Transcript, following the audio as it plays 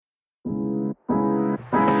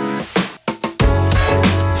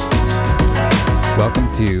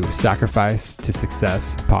Welcome to Sacrifice to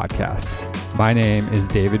Success podcast. My name is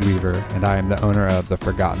David Weaver, and I am the owner of the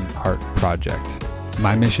Forgotten Art Project.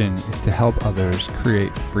 My mission is to help others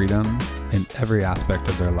create freedom in every aspect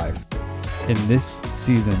of their life. In this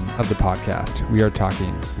season of the podcast, we are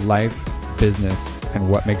talking life, business, and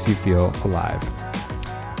what makes you feel alive.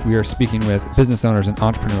 We are speaking with business owners and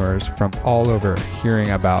entrepreneurs from all over,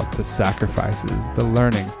 hearing about the sacrifices, the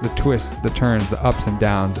learnings, the twists, the turns, the ups and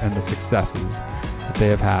downs, and the successes that they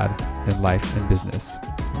have had in life and business.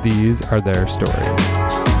 These are their stories.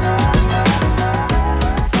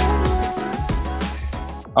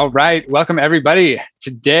 All right. Welcome, everybody.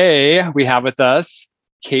 Today, we have with us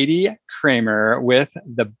Katie Kramer with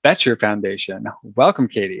the Boettcher Foundation. Welcome,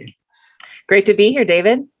 Katie. Great to be here,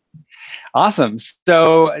 David. Awesome.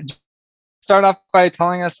 So start off by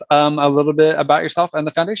telling us a little bit about yourself and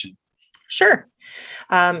the foundation. Sure.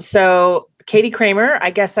 So Katie Kramer, I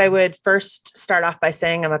guess I would first start off by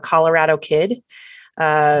saying I'm a Colorado kid.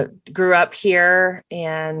 Grew up here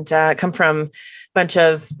and come from a bunch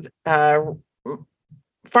of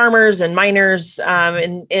farmers and miners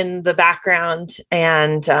in the background.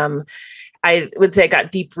 And I would say I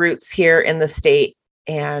got deep roots here in the state.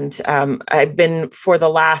 And I've been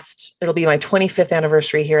it'll be my 25th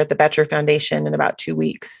anniversary here at the Boettcher Foundation in about 2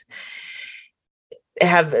 weeks. I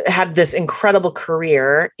have had this incredible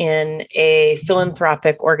career in a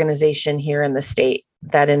philanthropic organization here in the state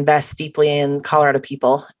that invests deeply in Colorado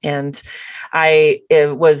people. And I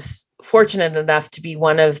was fortunate enough to be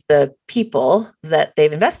one of the people that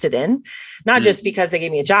they've invested in, not just because they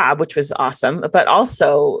gave me a job, which was awesome, but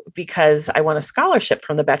also because I won a scholarship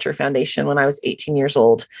from the Boettcher Foundation when I was 18 years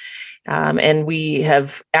old. And we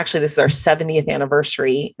have this is our 70th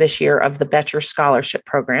anniversary this year of the Boettcher Scholarship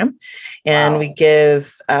Program. And we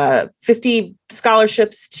give 50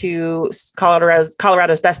 scholarships to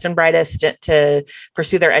Colorado's best and brightest to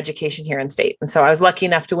pursue their education here in state. And so I was lucky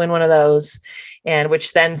enough to win one of those, and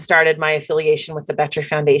which then started my affiliation with the Boettcher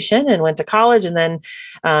Foundation, and went to college, and then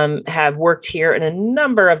have worked here in a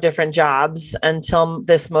number of different jobs until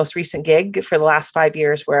this most recent gig for the last 5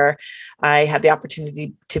 years, where I had the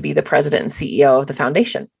opportunity to be the president and CEO of the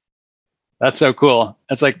foundation. That's so cool.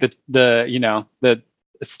 It's like the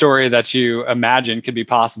story that you imagine could be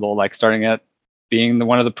possible, like starting at being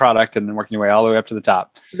one of the product and then working your way all the way up to the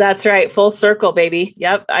top. That's right. Full circle, baby.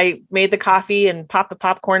 Yep. I made the coffee and popped the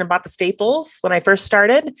popcorn and bought the staples when I first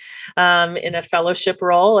started in a fellowship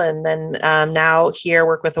role. And then now here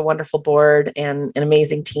work with a wonderful board and an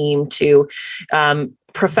amazing team to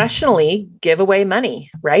professionally give away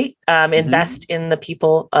money, right? Invest in the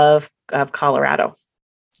people of Colorado.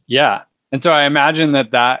 Yeah. And so I imagine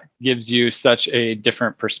that gives you such a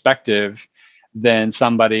different perspective than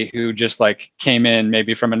somebody who just like came in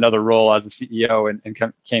maybe from another role as a CEO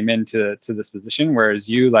and came into this position, whereas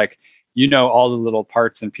you all the little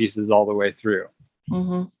parts and pieces all the way through.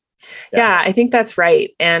 Mm-hmm. Yeah, I think that's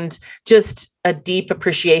right. And just a deep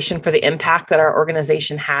appreciation for the impact that our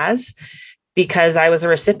organization has, because I was a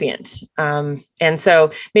recipient. And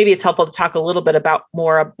so maybe it's helpful to talk a little bit about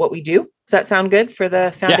more of what we do. Does that sound good for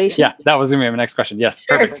the foundation? Yeah, that was going to be my next question. Yes,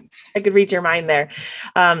 sure. Perfect. I could read your mind there.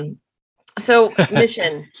 So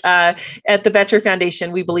mission, at the Boettcher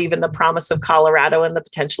Foundation, we believe in the promise of Colorado and the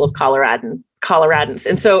potential of Coloradans.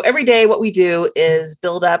 And so every day what we do is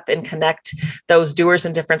build up and connect those doers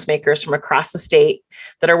and difference makers from across the state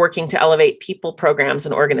that are working to elevate people, programs,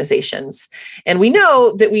 and organizations. And we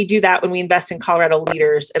know that we do that when we invest in Colorado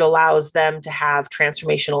leaders. It allows them to have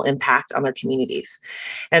transformational impact on their communities.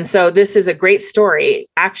 And so this is a great story,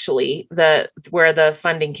 actually, where the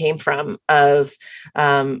funding came from, of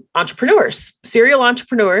serial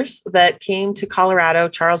entrepreneurs that came to Colorado.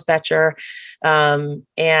 Charles Boettcher,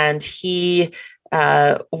 and he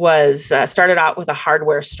was started out with a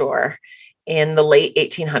hardware store in the late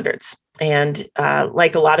 1800s. And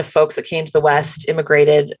like a lot of folks that came to the West,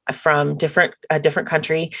 immigrated from a different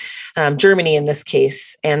country, Germany in this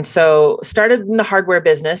case. And so started in the hardware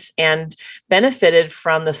business and benefited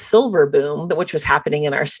from the silver boom, which was happening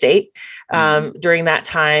in our state during that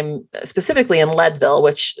time, specifically in Leadville,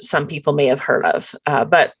 which some people may have heard of.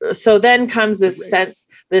 But so then comes this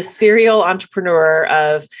serial entrepreneur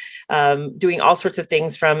of doing all sorts of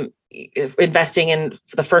things, from investing in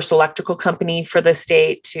the first electrical company for the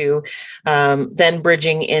state to then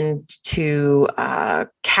bridging into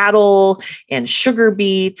cattle and sugar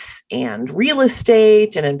beets and real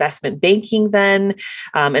estate and investment banking then,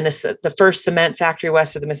 and the first cement factory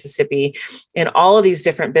west of the Mississippi, and all of these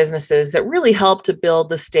different businesses that really helped to build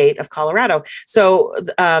the state of Colorado. So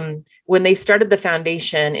when they started the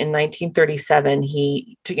foundation in 1937,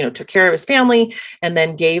 he took care of his family and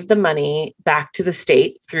then gave the money back to the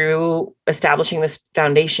state through establishing this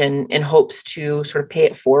foundation in hopes to sort of pay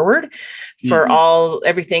it forward for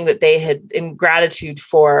everything that they had, in gratitude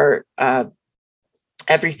for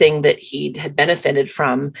everything that he had benefited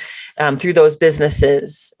from through those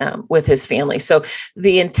businesses with his family. So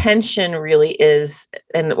the intention really is,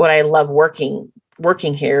 and what I love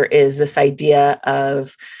working here, is this idea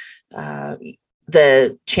of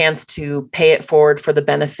the chance to pay it forward for the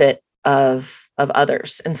benefit of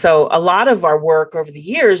others. And so a lot of our work over the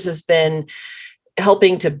years has been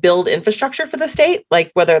helping to build infrastructure for the state,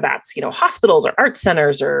 like whether that's, hospitals or art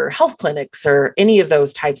centers or health clinics or any of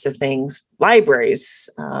those types of things, libraries,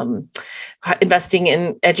 investing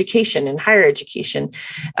in education and higher education.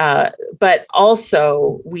 But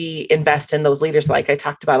also we invest in those leaders, like I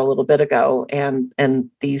talked about a little bit ago, and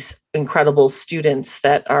these incredible students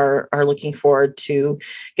that are looking forward to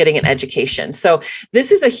getting an education. So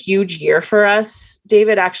this is a huge year for us,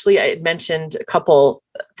 David. Actually, I had mentioned a couple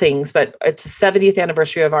things, but it's the 70th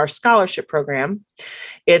anniversary of our scholarship program.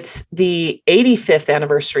 It's the 85th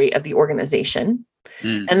anniversary of the organization.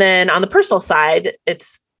 And then on the personal side,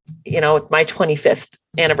 it's my 25th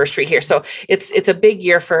anniversary here. So it's a big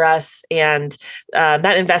year for us. And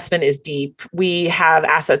that investment is deep. We have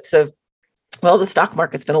assets of, the stock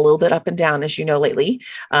market's been a little bit up and down, as you know, lately,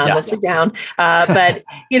 mostly down, but,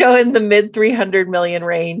 in the mid 300 million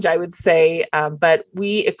range, I would say. But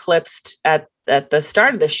we eclipsed at the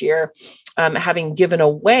start of this year, having given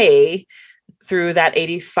away through that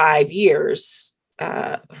 85 years,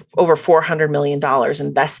 over $400 million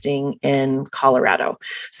investing in Colorado.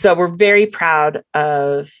 So we're very proud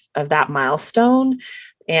of that milestone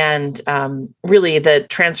and really the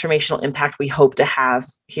transformational impact we hope to have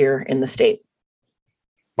here in the state.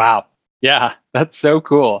 Wow. Yeah, that's so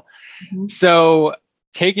cool. So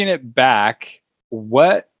taking it back,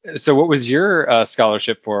 what was your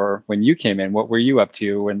scholarship for when you came in? What were you up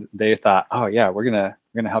to when they thought, oh yeah, we're gonna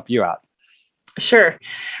help you out? Sure.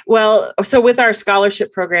 Well, so with our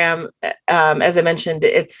scholarship program, as I mentioned,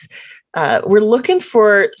 it's we're looking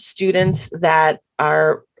for students that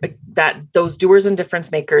are those doers and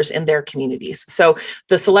difference makers in their communities. So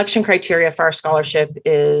the selection criteria for our scholarship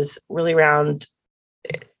is really around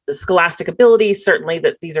scholastic ability, certainly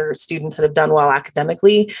that these are students that have done well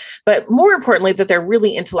academically, but more importantly, that they're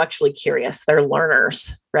really intellectually curious. They're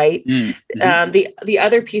learners, right? The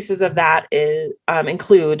other pieces of that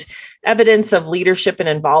include evidence of leadership and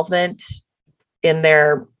involvement in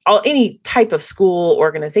any type of school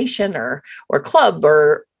organization or club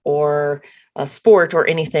or a sport or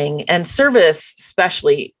anything, and service,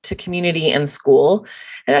 especially to community and school.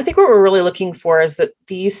 And I think what we're really looking for is that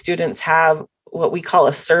these students have what we call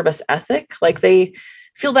a service ethic. Like they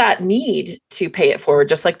feel that need to pay it forward,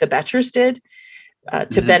 just like the Boettchers did,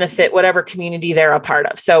 to benefit whatever community they're a part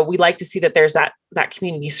of. So we like to see that there's that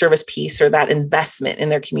community service piece or that investment in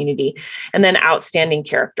their community, and then outstanding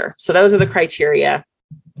character. So those are the criteria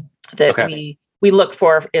that we look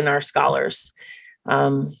for in our scholars.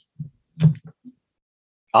 Awesome.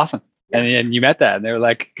 And you met that and they were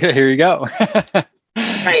like, here you go.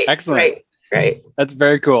 Right. Excellent. Right. That's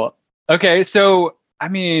very cool. Okay. So, I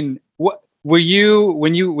mean, what were you,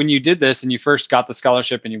 when you did this and you first got the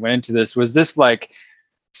scholarship and you went into this, was this like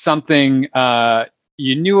something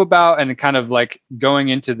you knew about and kind of like going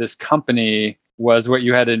into this company was what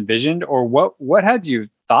you had envisioned, or what had you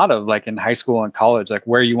thought of like in high school and college, like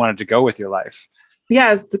where you wanted to go with your life?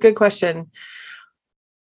 Yeah, it's a good question.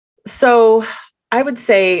 So I would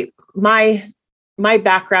say my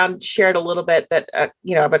background shared a little bit that,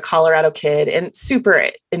 I'm a Colorado kid and super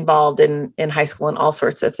involved in high school and all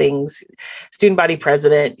sorts of things, student body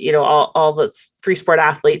president, all the free sport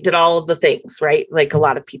athlete, did all of the things, right? Like a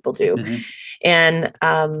lot of people do. And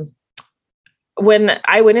when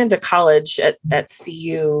I went into college at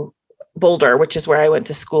CU Boulder, which is where I went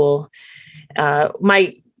to school,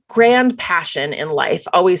 my grand passion in life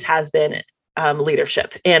always has been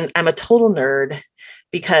leadership. And I'm a total nerd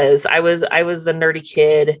because I was the nerdy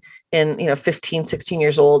kid in, 15, 16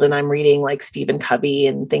 years old. And I'm reading like Stephen Covey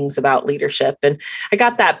and things about leadership. And I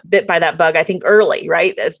got that bit by that bug, I think early,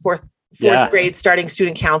 right? At fourth grade, starting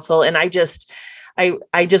student council. And I just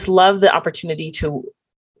love the opportunity to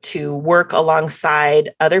to work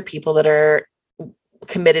alongside other people that are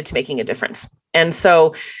committed to making a difference. And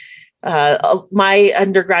so my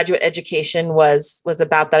undergraduate education was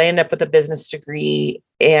about that. I ended up with a business degree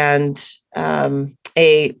and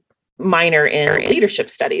a minor in leadership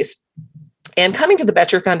studies. And coming to the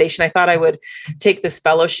Boettcher Foundation, I thought I would take this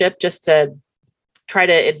fellowship just to try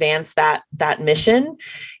to advance that mission.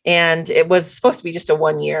 And it was supposed to be just a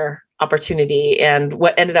 1-year opportunity. And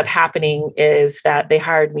what ended up happening is that they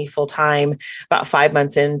hired me full time about 5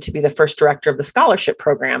 months in to be the first director of the scholarship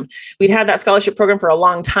program. We'd had that scholarship program for a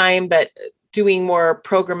long time, but doing more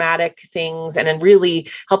programmatic things and then really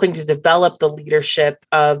helping to develop the leadership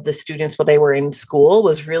of the students while they were in school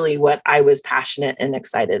was really what I was passionate and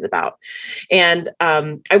excited about. And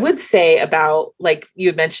I would say about, like you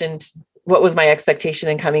had mentioned, what was my expectation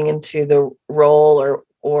in coming into the role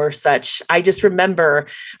or such. I just remember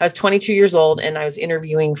I was 22 years old and I was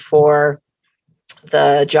interviewing for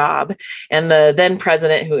the job. And the then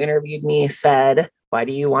president who interviewed me said, "Why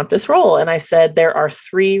do you want this role?" And I said, there are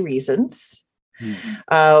 3 reasons.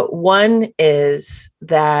 One is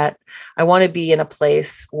that I want to be in a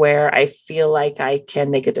place where I feel like I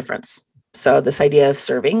can make a difference. So this idea of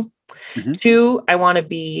serving. 2, I want to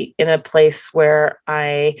be in a place where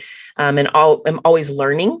I am always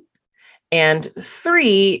learning. And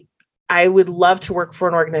 3, I would love to work for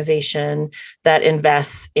an organization that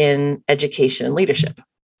invests in education and leadership.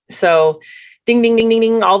 So ding, ding, ding, ding,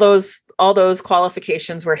 ding, all those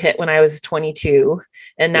qualifications were hit when I was 22.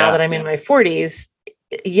 And now that I'm in my 40s,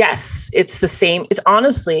 yes, it's the same. It's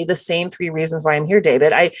honestly the same 3 reasons why I'm here,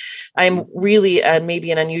 David. I'm really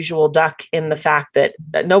maybe an unusual duck in the fact that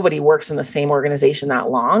nobody works in the same organization that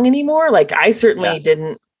long anymore. Like I certainly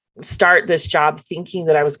didn't start this job thinking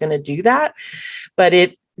that I was going to do that, but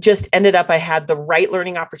it just ended up, I had the right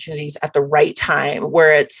learning opportunities at the right time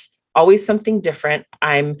where it's always something different.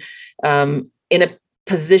 I'm in a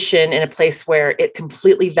position, in a place where it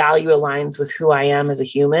completely value aligns with who I am as a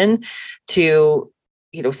human to,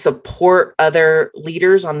 support other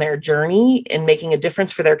leaders on their journey and making a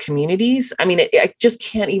difference for their communities. I mean, I just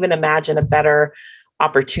can't even imagine a better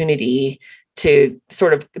opportunity to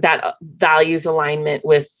sort of that values alignment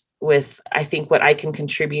with I think what I can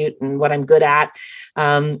contribute and what I'm good at.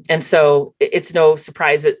 And so it's no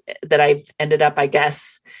surprise that I've ended up, I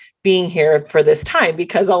guess, being here for this time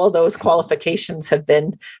because all of those qualifications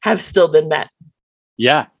have still been met.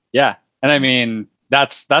 Yeah. Yeah. And I mean,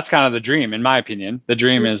 that's kind of the dream, in my opinion. The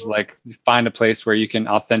dream is like find a place where you can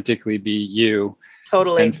authentically be you,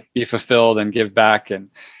 totally, and be fulfilled and give back.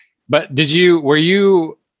 But were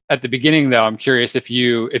you at the beginning though? I'm curious if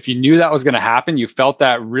you knew that was going to happen, you felt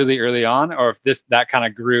that really early on, or if that kind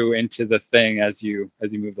of grew into the thing as you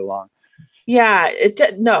moved along. Yeah,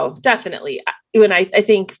 no, definitely. When I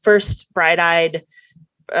think first bright-eyed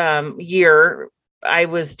year, I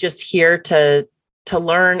was just here to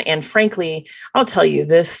learn. And frankly, I'll tell you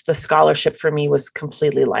this, the scholarship for me was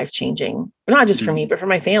completely life-changing, not just for me, but for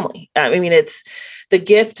my family. I mean, it's the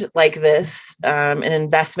gift like this, an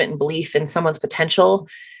investment and belief in someone's potential,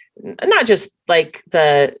 not just like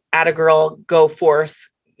the atta girl, go forth,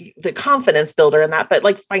 the confidence builder in that, but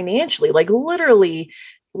like financially, like literally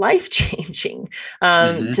life-changing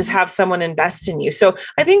to have someone invest in you. So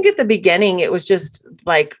I think at the beginning, it was just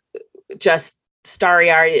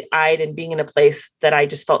starry-eyed and being in a place that I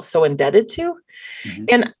just felt so indebted to.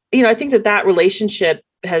 And, I think that relationship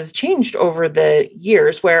has changed over the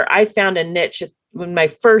years where I found a niche when my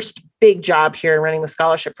first big job here in running the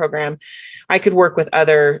scholarship program. I could work with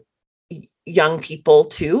other young people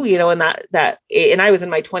too, and and I was in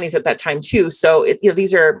my 20s at that time too. So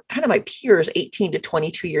these are kind of my peers, 18 to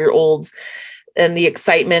 22-year-olds, and the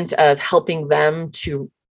excitement of helping them to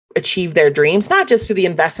achieve their dreams, not just through the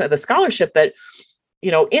investment of the scholarship, but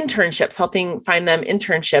internships, helping find them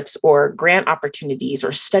internships or grant opportunities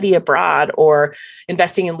or study abroad or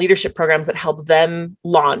investing in leadership programs that help them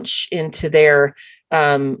launch into their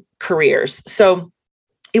careers. So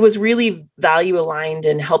it was really value aligned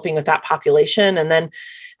in helping with that population. And then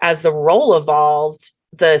as the role evolved,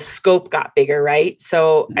 the scope got bigger, right?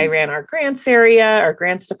 So I ran our grants area, our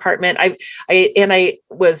grants department. I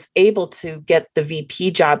was able to get the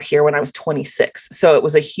VP job here when I was 26. So it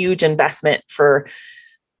was a huge investment for,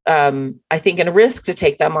 I think, and a risk to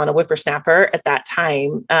take them on a whippersnapper at that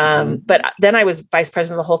time. But then I was vice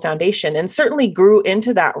president of the whole foundation and certainly grew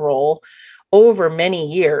into that role over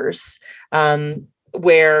many years,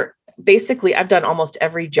 where basically I've done almost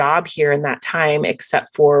every job here in that time,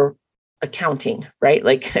 except for accounting, right?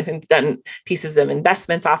 Like I've done pieces of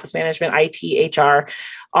investments, office management, IT, HR,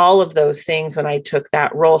 all of those things when I took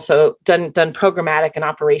that role. So done programmatic and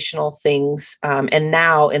operational things. And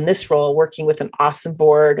now in this role, working with an awesome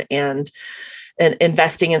board and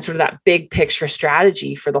investing in sort of that big picture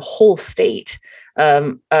strategy for the whole state.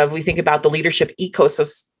 We think about the leadership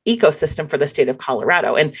ecosystem for the state of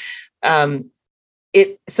Colorado. And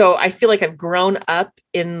so I feel like I've grown up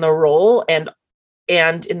in the role and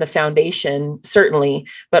in the foundation, certainly,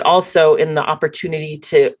 but also in the opportunity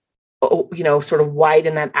to, sort of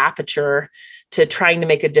widen that aperture to trying to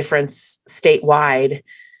make a difference statewide,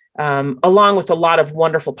 along with a lot of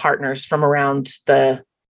wonderful partners from around the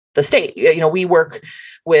state.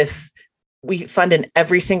 We fund in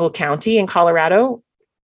every single county in Colorado.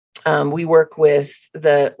 We work with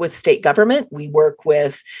state government. We work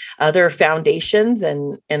with other foundations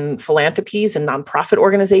and philanthropies and nonprofit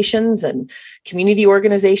organizations and community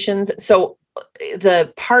organizations. So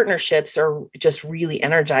the partnerships are just really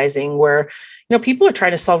energizing, where, people are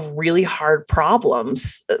trying to solve really hard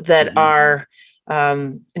problems that are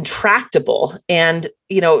intractable, and,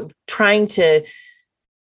 trying to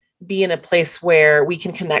be in a place where we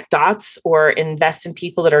can connect dots or invest in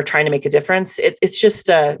people that are trying to make a difference. It's just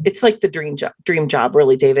it's like the dream job,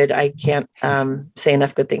 really, David. I can't say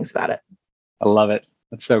enough good things about it. I love it.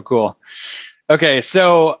 That's so cool. Okay.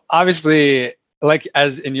 So obviously, like,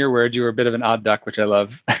 as in your words, you were a bit of an odd duck, which I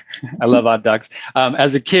love. I love odd ducks.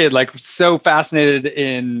 As a kid, like, so fascinated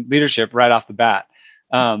in leadership right off the bat.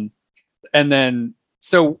 And then,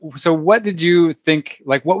 So what did you think,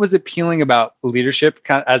 like, what was appealing about leadership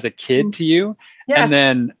kind of as a kid to you? Yeah. And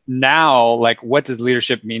then now, like, what does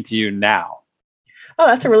leadership mean to you now? Oh,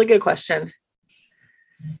 that's a really good question.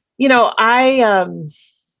 I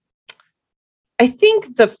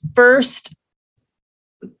think the first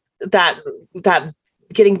that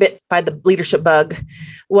getting bit by the leadership bug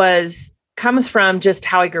comes from just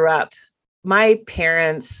how I grew up. My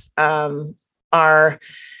parents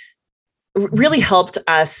really helped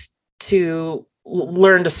us to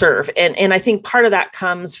learn to serve. And I think part of that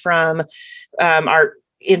comes from our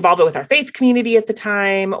involvement with our faith community at the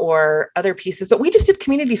time or other pieces, but we just did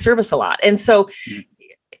community service a lot. And so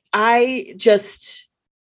I just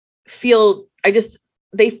feel,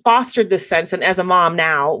 they fostered this sense. And as a mom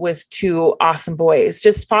now with two awesome boys,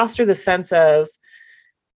 just foster the sense of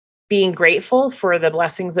being grateful for the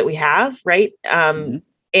blessings that we have. Right.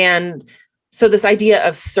 And so this idea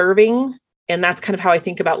of serving, and that's kind of how I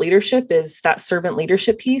think about leadership, is that servant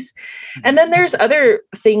leadership piece. And then there's other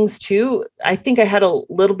things too. I think I had a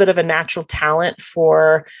little bit of a natural talent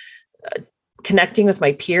for connecting with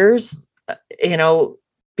my peers,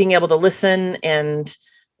 being able to listen and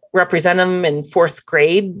represent them in fourth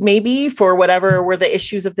grade, maybe, for whatever were the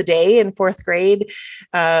issues of the day in fourth grade.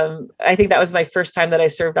 I think that was my first time that I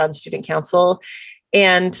served on student council,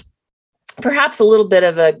 and perhaps a little bit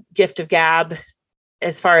of a gift of gab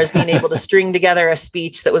as far as being able to string together a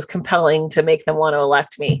speech that was compelling to make them want to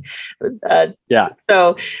elect me.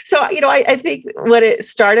 So I think what it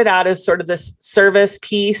started out as sort of this service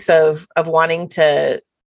piece of wanting to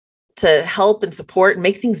help and support and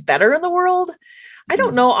make things better in the world. I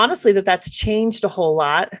don't know, honestly, that's changed a whole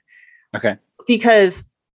lot. Okay. Because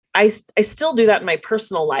I still do that in my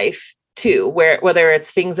personal life too, whether it's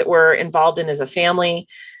things that we're involved in as a family,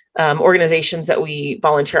 organizations that we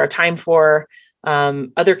volunteer our time for,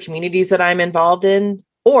 other communities that I'm involved in,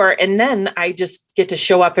 and then I just get to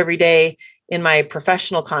show up every day in my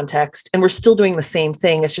professional context, and we're still doing the same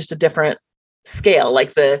thing. It's just a different scale.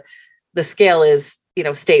 Like the scale is,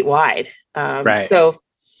 statewide. Right. So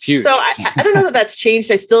I don't know that that's changed.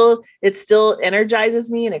 It still energizes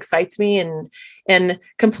me and excites me, and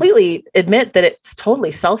completely admit that it's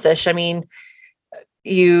totally selfish. I mean,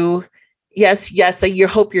 yes, you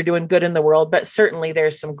hope you're doing good in the world, but certainly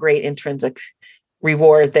there's some great intrinsic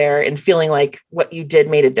reward there in feeling like what you did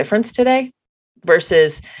made a difference today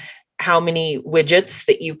versus how many widgets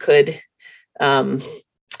that you could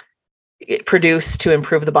produce to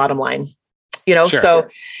improve the bottom line. Sure. So,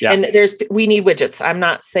 yeah. And we need widgets. I'm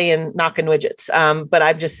not saying knocking widgets, but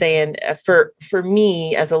I'm just saying for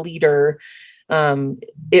me as a leader, having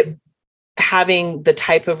the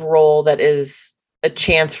type of role that is a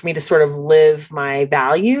chance for me to sort of live my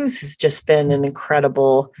values has just been an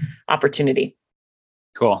incredible opportunity.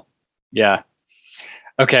 Cool. Yeah.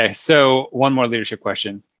 Okay. So one more leadership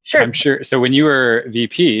question. Sure. I'm sure. So when you were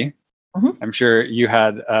VP, I'm sure you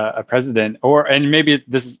had a president, and maybe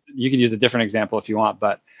you could use a different example if you want,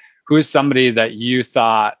 but who is somebody that you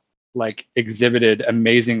thought like exhibited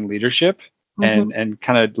amazing leadership and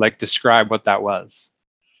kind of like describe what that was?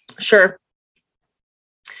 Sure.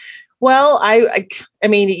 Well, I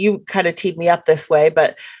mean, you kind of teed me up this way,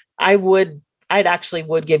 but I'd actually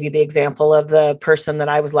would give you the example of the person that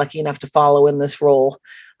I was lucky enough to follow in this role.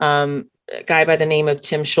 A guy by the name of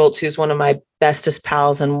Tim Schultz, who's one of my bestest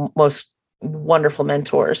pals and most wonderful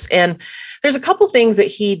mentors. And there's a couple things that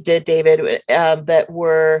he did, David, that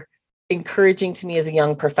were encouraging to me as a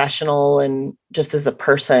young professional and just as a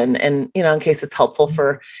person. And, in case it's helpful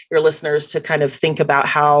for your listeners to kind of think about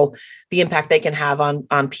how the impact they can have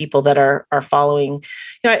on people that are following.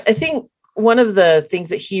 I think one of the things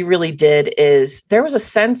that he really did is there was a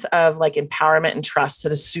sense of like empowerment and trust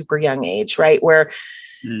at a super young age, right? Where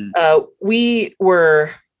we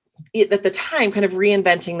were at the time kind of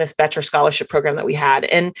reinventing this Boettcher scholarship program that we had.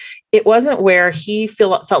 And it wasn't where he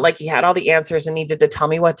felt like he had all the answers and needed to tell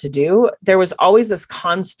me what to do. There was always this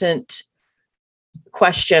constant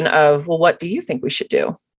question of, well, what do you think we should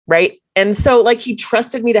do? Right. And so like he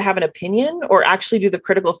trusted me to have an opinion or actually do the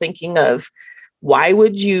critical thinking of why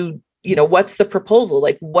would you, what's the proposal?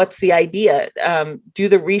 Like, what's the idea? Do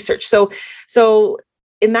the research. So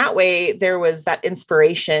in that way, there was that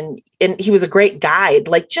inspiration, and he was a great guide,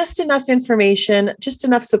 like just enough information, just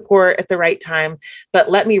enough support at the right time,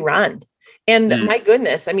 but let me run. And my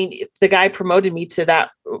goodness, I mean, the guy promoted me to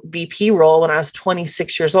that VP role when I was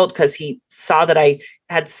 26 years old because he saw that I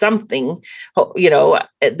had something,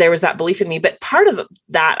 there was that belief in me. But part of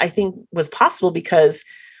that, I think, was possible because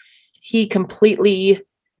he completely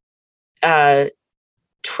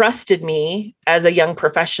trusted me as a young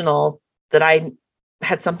professional that I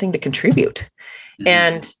had something to contribute. Mm-hmm.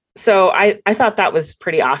 And so I thought that was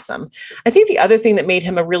pretty awesome. I think the other thing that made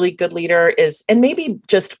him a really good leader is, and maybe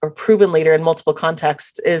just a proven leader in multiple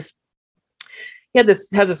contexts, is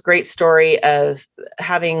has this great story of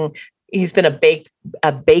he's been a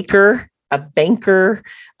baker, a banker,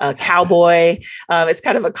 a cowboy. It's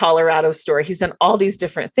kind of a Colorado story. He's done all these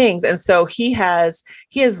different things. And so he has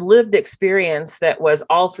lived experience that was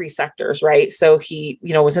all three sectors, right? So he,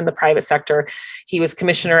 was in the private sector. He was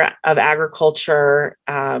commissioner of agriculture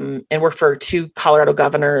and worked for 2 Colorado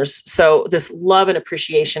governors. So this love and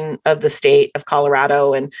appreciation of the state of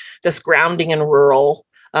Colorado and this grounding in rural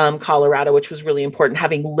Colorado, which was really important,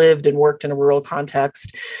 having lived and worked in a rural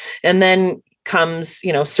context. And then comes,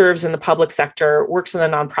 serves in the public sector, works in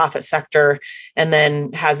the nonprofit sector, and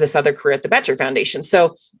then has this other career at the Boettcher Foundation.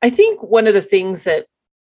 So I think one of the things that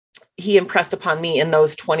he impressed upon me in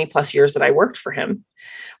those 20 plus years that I worked for him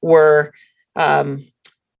were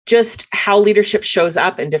just how leadership shows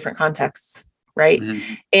up in different contexts, right?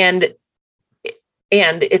 Mm-hmm.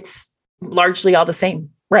 And it's largely all the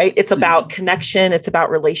same. Right. It's about connection. It's about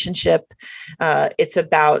relationship. It's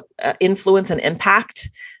about influence and impact.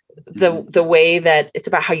 The way that it's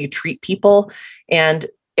about how you treat people. And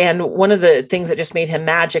one of the things that just made him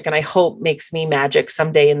magic, and I hope makes me magic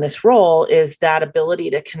someday in this role, is that ability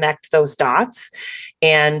to connect those dots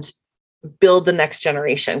and build the next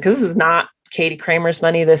generation. Because this is not Katie Kramer's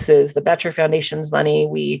money. This is the Boettcher Foundation's money.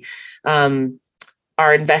 We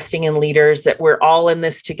are investing in leaders that we're all in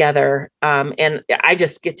this together. And I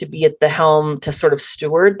just get to be at the helm to sort of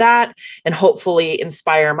steward that and hopefully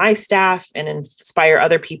inspire my staff and inspire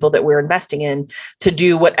other people that we're investing in to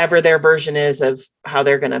do whatever their version is of how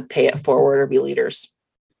they're going to pay it forward or be leaders.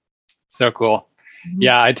 So cool. Mm-hmm.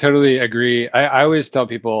 Yeah, I totally agree. I always tell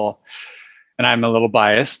people, and I'm a little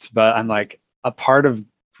biased, but I'm like, a part of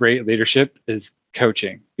great leadership is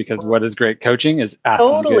coaching, because what is great coaching is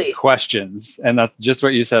asking good questions. And that's just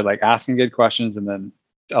what you said, like asking good questions and then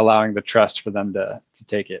allowing the trust for them to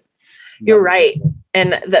take it. You're right.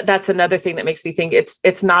 And that's another thing that makes me think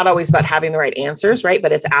it's not always about having the right answers, right?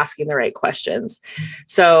 But it's asking the right questions.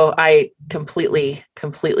 So I completely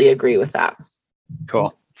agree with that.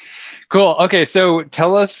 Cool. Okay. So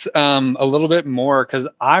tell us a little bit more, because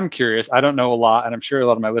I'm curious. I don't know a lot, and I'm sure a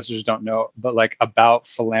lot of my listeners don't know, but like about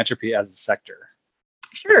philanthropy as a sector.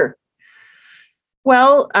 Sure.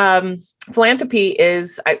 Well, philanthropy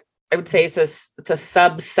is, I would say it's a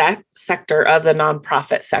subset sector of the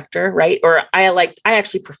nonprofit sector, right? Or I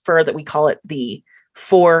actually prefer that we call it the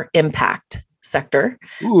for impact sector.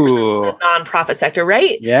 Versus the nonprofit sector,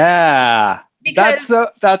 right? Yeah. Because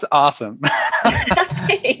that's awesome.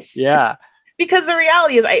 Thanks. Yeah. Because the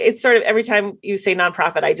reality is, it's sort of every time you say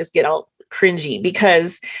nonprofit, I just get all cringy,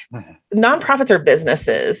 because nonprofits are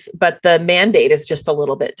businesses, but the mandate is just a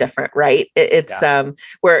little bit different, right? It's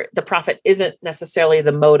where the profit isn't necessarily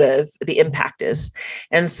the motive, the impact is.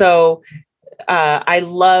 And so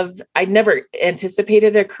I never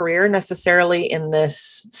anticipated a career necessarily in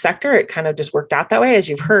this sector. It kind of just worked out that way, as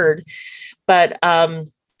you've heard. But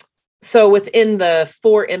so within the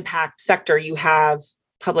for impact sector, you have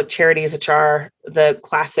public charities, which are the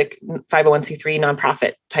classic 501c3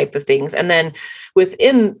 nonprofit type of things. And then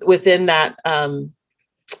within that,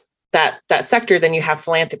 that sector, then you have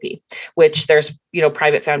philanthropy, which there's,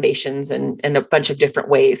 private foundations and a bunch of different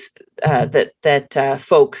ways that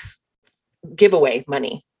folks give away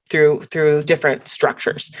money through different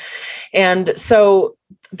structures. And so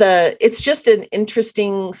it's just an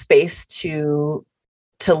interesting space to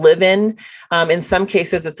live in. In some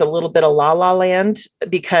cases, it's a little bit of la la land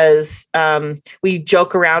because we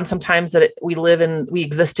joke around sometimes that we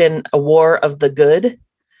exist in a war of the good,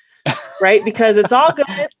 right? Because it's all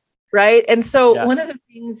good, right? And so one of the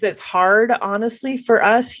things that's hard, honestly, for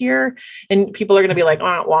us here, and people are going to be like,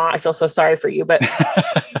 wah, wah, I feel so sorry for you, but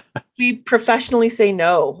we professionally say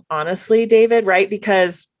no, honestly, David, right?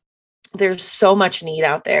 Because there's so much need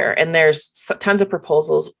out there and there's tons of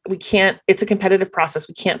proposals. It's a competitive process.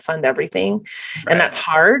 We can't fund everything. Right. And that's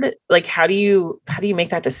hard. Like, how do you make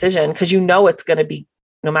that decision? Cause it's going to be,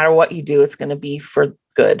 no matter what you do, it's going to be for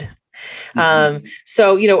good. Mm-hmm.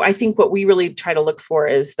 So, I think what we really try to look for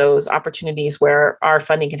is those opportunities where our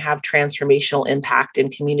funding can have transformational impact in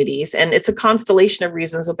communities. And it's a constellation of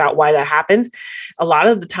reasons about why that happens. A lot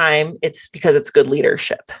of the time it's because it's good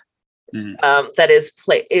leadership. Mm-hmm. That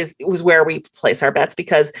was where we place our bets,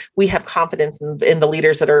 because we have confidence in the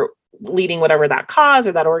leaders that are leading whatever that cause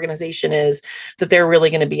or that organization is, that they're really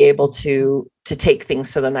going to be able to take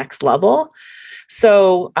things to the next level.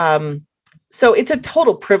 So it's a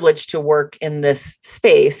total privilege to work in this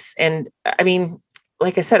space. And I mean,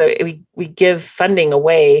 like I said, we give funding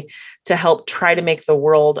away to help try to make the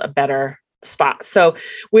world a better spot. So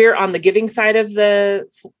we're on the giving side of the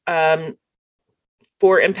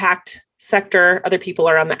for impact sector. Other people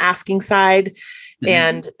are on the asking side. Mm-hmm.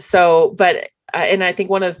 And so, and I think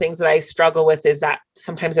one of the things that I struggle with is that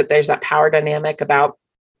sometimes there's that power dynamic about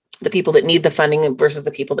the people that need the funding versus the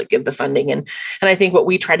people that give the funding. And I think what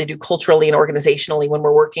we try to do culturally and organizationally when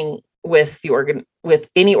we're working with with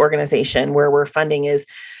any organization where we're funding is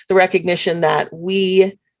the recognition that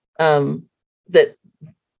that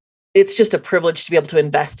it's just a privilege to be able to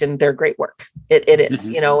invest in their great work. It is,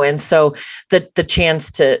 mm-hmm. And so the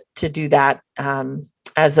chance to do that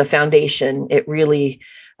as a foundation, it really,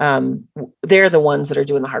 they're the ones that are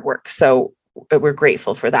doing the hard work. So we're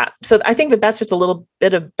grateful for that. So I think that's just a little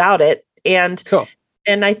bit about it. And, cool.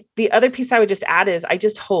 And the other piece I would just add is I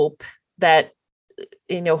just hope that,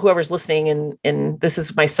 whoever's listening and this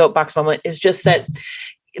is my soapbox moment, is just that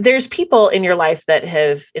there's people in your life that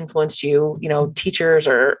have influenced you, teachers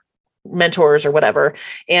or mentors or whatever.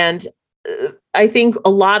 And I think a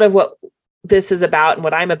lot of what this is about and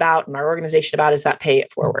what I'm about and our organization about is that pay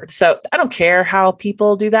it forward. So I don't care how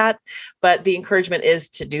people do that, but the encouragement is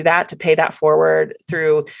to do that, to pay that forward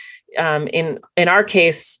through, in our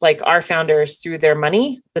case, like our founders, through their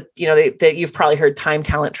money that, that you've probably heard time,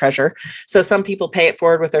 talent, treasure. So some people pay it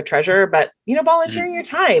forward with their treasure, but, volunteering your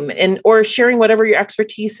time or sharing whatever your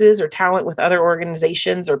expertise is or talent with other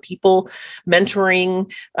organizations or people,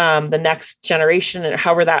 mentoring the next generation and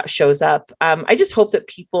however that shows up. I just hope that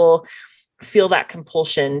people feel that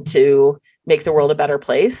compulsion to make the world a better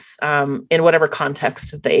place in whatever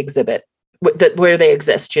context that they exhibit, where they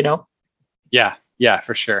exist, Yeah,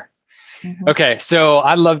 for sure. Mm-hmm. Okay. So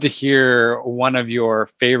I'd love to hear one of your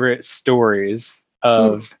favorite stories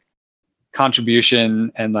of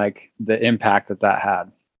contribution and like the impact that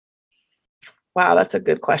had. Wow. That's a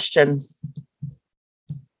good question.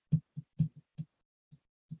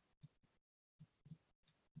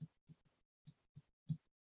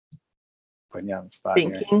 Putting you on the spot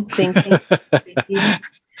thinking.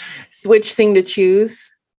 Which thing to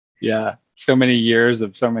choose? Yeah. So many years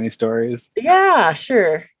of so many stories. Yeah,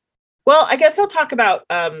 sure. Well, I guess I'll talk about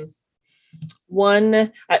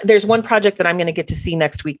there's one project that I'm going to get to see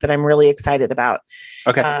next week that I'm really excited about.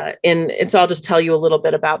 Okay. And so I'll just tell you a little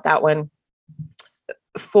bit about that one.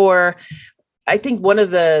 I think one of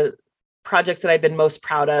the projects that I've been most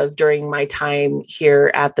proud of during my time here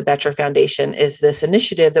at the Boettcher Foundation is this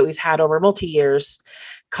initiative that we've had over multi-years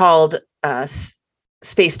called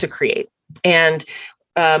Space to Create. And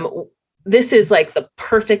this is like the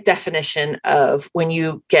perfect definition of when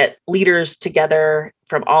you get leaders together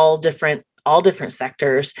from all different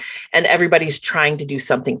sectors and everybody's trying to do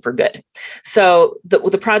something for good. So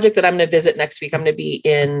the project that I'm going to visit next week, I'm going to be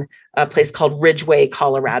in a place called Ridgeway,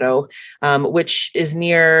 Colorado, which is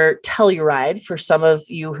near Telluride for some of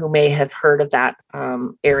you who may have heard of that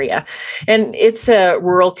area. And it's a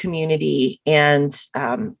rural community and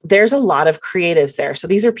there's a lot of creatives there. So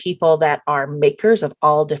these are people that are makers of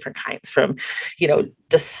all different kinds from,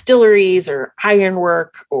 distilleries or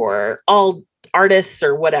ironwork or all artists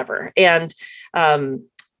or whatever. And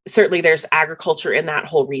certainly there's agriculture in that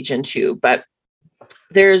whole region too, but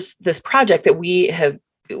there's this project that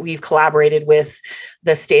we've collaborated with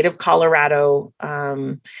the state of Colorado,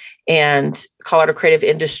 and Colorado Creative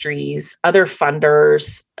Industries, other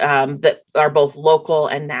funders that are both local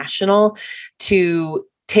and national, to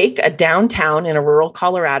take a downtown in a rural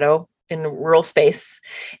Colorado, in a rural space,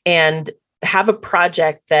 and have a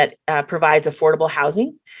project that provides affordable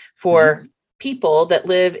housing for people that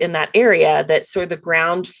live in that area. That sort of the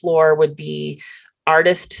ground floor would be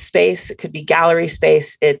artist space. It could be gallery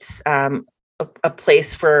space. It's a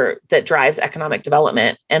place that drives economic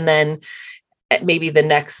development. And then maybe the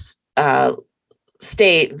next the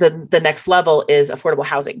next level is affordable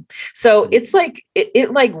housing. So it's like,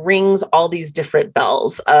 it like rings all these different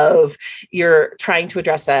bells of, you're trying to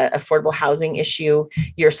address a affordable housing issue,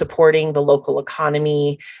 you're supporting the local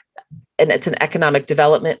economy, and it's an economic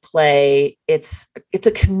development play. It's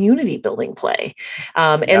a community building play.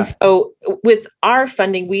 And so with our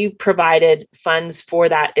funding, we provided funds for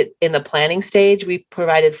that in the planning stage. We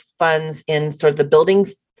provided funds in sort of the building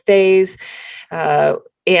phase,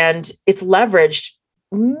 and it's leveraged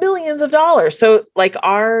millions of dollars. So like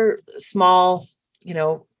our small,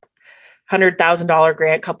 $100,000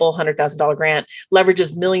 grant, couple $100,000 grant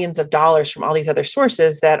leverages millions of dollars from all these other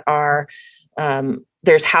sources that are,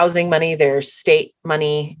 there's housing money, there's state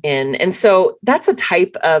money in. And so that's a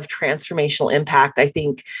type of transformational impact. I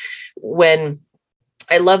think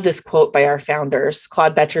I love this quote by our founders.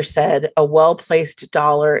 Claude Boettcher said, "A well-placed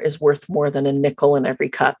dollar is worth more than a nickel in every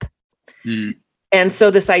cup." Mm. And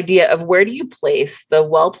so this idea of, where do you place the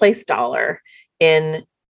well-placed dollar in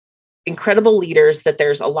incredible leaders, that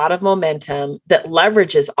there's a lot of momentum that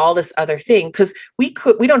leverages all this other thing? Because we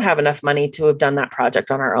don't have enough money to have done that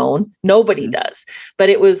project on our own. Nobody does. But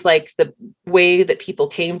it was like the way that people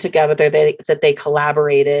came together, that they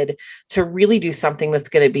collaborated to really do something that's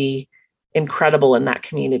going to be incredible in that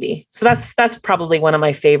community. So that's probably one of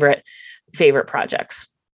my favorite projects.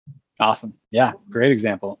 Awesome. Yeah. Great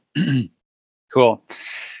example. Cool.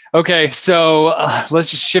 Okay. So let's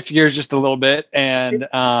just shift gears just a little bit. And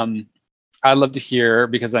I'd love to hear,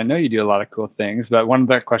 because I know you do a lot of cool things, but one of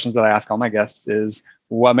the questions that I ask all my guests is,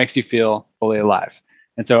 what makes you feel fully alive?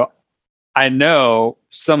 And so I know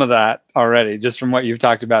some of that already just from what you've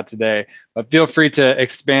talked about today, but feel free to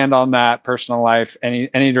expand on that, personal life,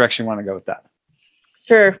 any direction you want to go with that.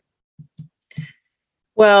 Sure.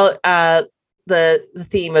 Well, the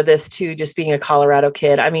theme of this too, just being a Colorado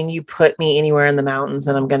kid. I mean, you put me anywhere in the mountains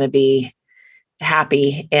and I'm going to be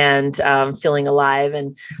happy and feeling alive.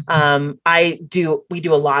 And we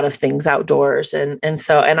do a lot of things outdoors. And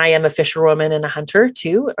I am a fisherwoman and a hunter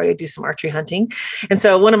too. I do some archery hunting. And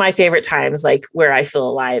so one of my favorite times, like where I feel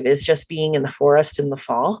alive, is just being in the forest in the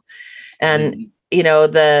fall. And,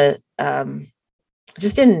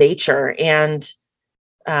 just in nature, and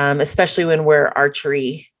especially when we're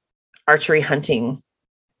archery hunting.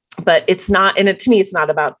 But it's not, and to me, it's not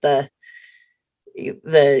about the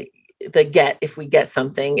if we get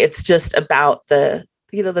something. It's just about the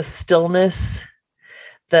stillness,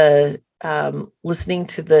 the listening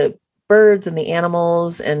to the birds and the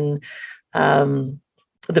animals, and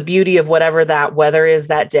the beauty of whatever that weather is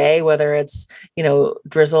that day, whether it's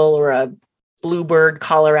drizzle or a bluebird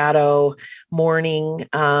Colorado morning.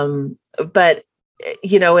 But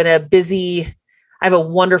I have a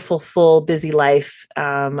wonderful, full, busy life.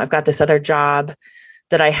 I've got this other job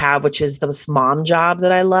that I have, which is this mom job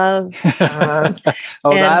that I love.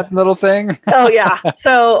 That little thing. Oh yeah.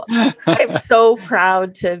 So I'm so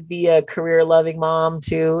proud to be a career loving mom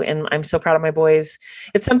too. And I'm so proud of my boys.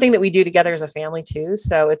 It's something that we do together as a family too.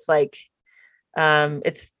 So it's like,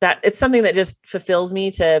 it's something that just fulfills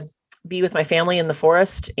me to be with my family in the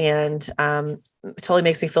forest, and it totally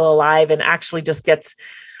makes me feel alive, and actually just gets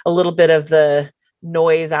a little bit of the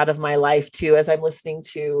noise out of my life too, as I'm listening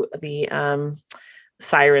to the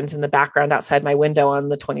sirens in the background outside my window on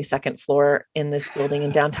the 22nd floor in this building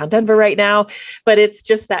in downtown Denver right now. But it's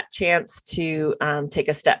just that chance to take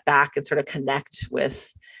a step back and sort of connect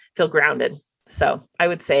with, feel grounded. So I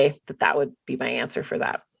would say that would be my answer for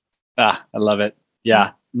that. I love it.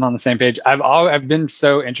 Yeah, I'm on the same page. I've been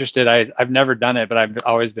so interested. I've never done it, but I've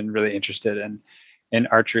always been really interested in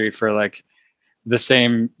archery for like the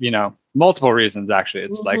same, multiple reasons. Actually,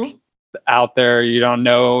 it's like out there, you don't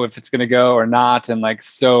know if it's going to go or not, and like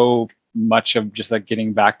so much of just like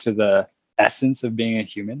getting back to the essence of being a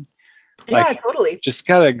human. Yeah, totally. Just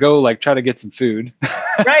gotta go, like, try to get some food.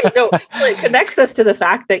 Right. No, it connects us to the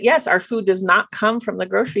fact that yes, our food does not come from the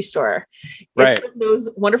grocery store. It's from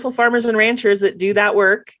those wonderful farmers and ranchers that do that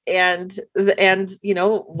work, and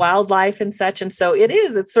wildlife and such. And so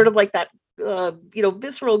it's sort of like that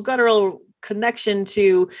visceral, guttural connection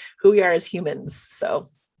to who we are as humans. So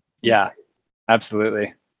yeah,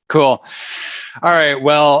 absolutely. Cool. All right.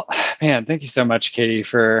 Well, man, thank you so much, Katie,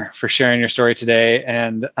 for sharing your story today.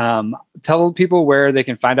 And tell people where they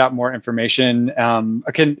can find out more information.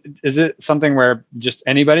 Is it something where just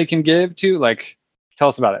anybody can give to? Like, tell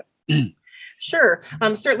us about it. Sure.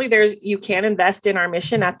 Certainly you can invest in our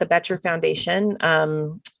mission at the Boettcher Foundation.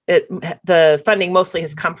 The funding mostly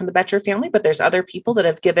has come from the Boettcher family, but there's other people that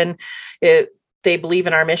have given it. They believe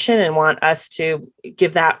in our mission and want us to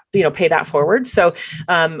give that, pay that forward. So,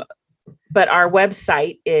 but our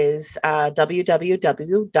website is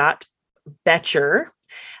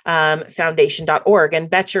www.boettcher-foundation.org. And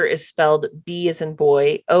Boettcher is spelled B as in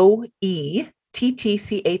boy, OETTCHER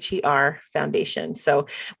Foundation. So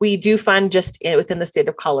we do fund just within the state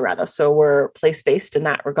of Colorado. So we're place-based in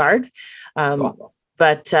that regard. Wow.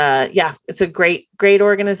 But it's a great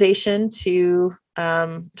organization to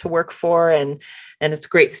work for, and it's a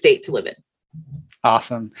great state to live in.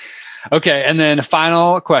 Awesome. Okay. And then a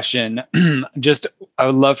final question, I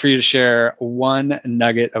would love for you to share one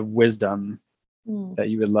nugget of wisdom that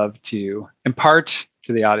you would love to impart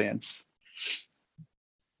to the audience.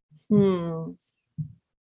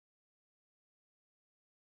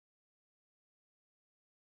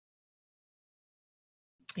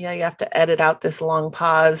 Yeah, you have to edit out this long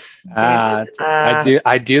pause. I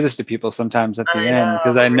do this to people sometimes at the end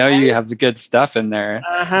because I know you have the good stuff in there.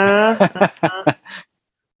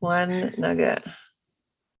 One nugget.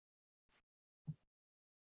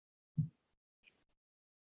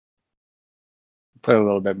 Put a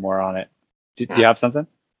little bit more on it. Do you have something?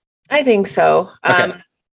 I think so. Okay.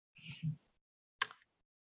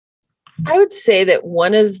 I would say that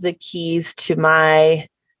one of the keys to my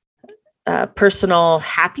personal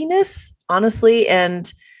happiness, honestly,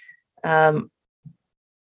 and the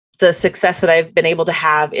success that I've been able to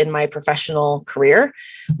have in my professional career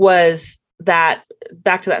was that,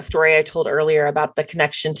 back to that story I told earlier about the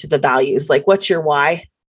connection to the values, like what's your why,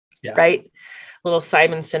 right? Little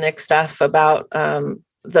Simon Sinek stuff about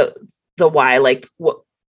the why, like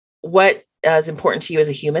what is important to you as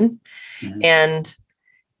a human. Mm-hmm. And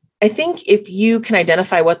I think if you can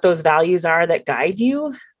identify what those values are that guide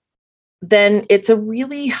you, then it's a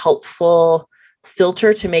really helpful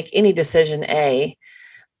filter to make any decision, A,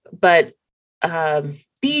 but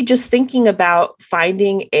B, just thinking about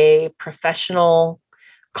finding a professional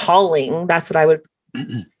calling. That's what I would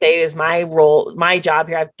say is my role, my job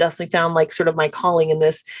here. I've definitely found like sort of my calling in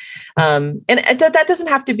this. And that doesn't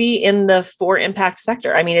have to be in the for impact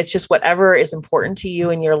sector. I mean, it's just whatever is important to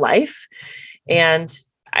you in your life. And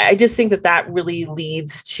I just think that really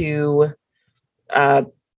leads to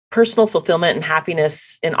personal fulfillment and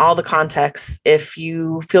happiness in all the contexts if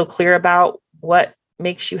you feel clear about what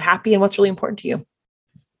makes you happy and what's really important to you.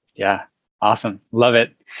 Yeah. Awesome. Love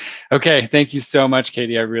it. Okay. Thank you so much,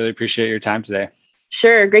 Katie. I really appreciate your time today.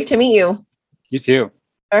 Sure. Great to meet you. You too.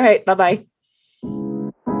 All right. Bye-bye.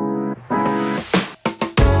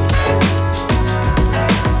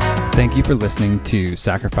 Thank you for listening to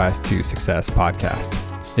Sacrifice to Success podcast.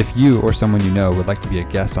 If you or someone you know would like to be a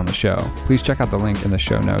guest on the show, please check out the link in the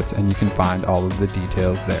show notes and you can find all of the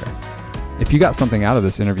details there. If you got something out of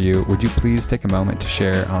this interview, would you please take a moment to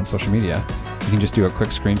share on social media? You can just do a quick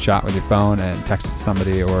screenshot with your phone and text it to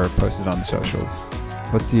somebody or post it on the socials.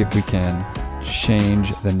 Let's see if we can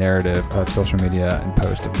change the narrative of social media and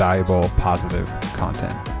post valuable, positive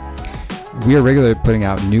content. We are regularly putting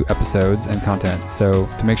out new episodes and content, so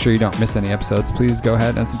to make sure you don't miss any episodes, please go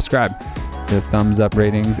ahead and subscribe. The thumbs up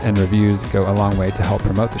ratings and reviews go a long way to help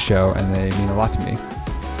promote the show, and they mean a lot to me.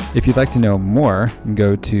 If you'd like to know more, you can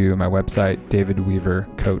go to my website,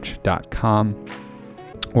 davidweavercoach.com,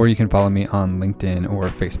 or you can follow me on LinkedIn or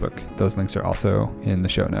Facebook. Those links are also in the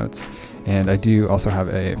show notes. And I do also have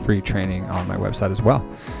a free training on my website as well.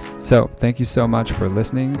 So thank you so much for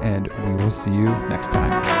listening, and we will see you next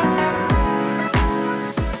time.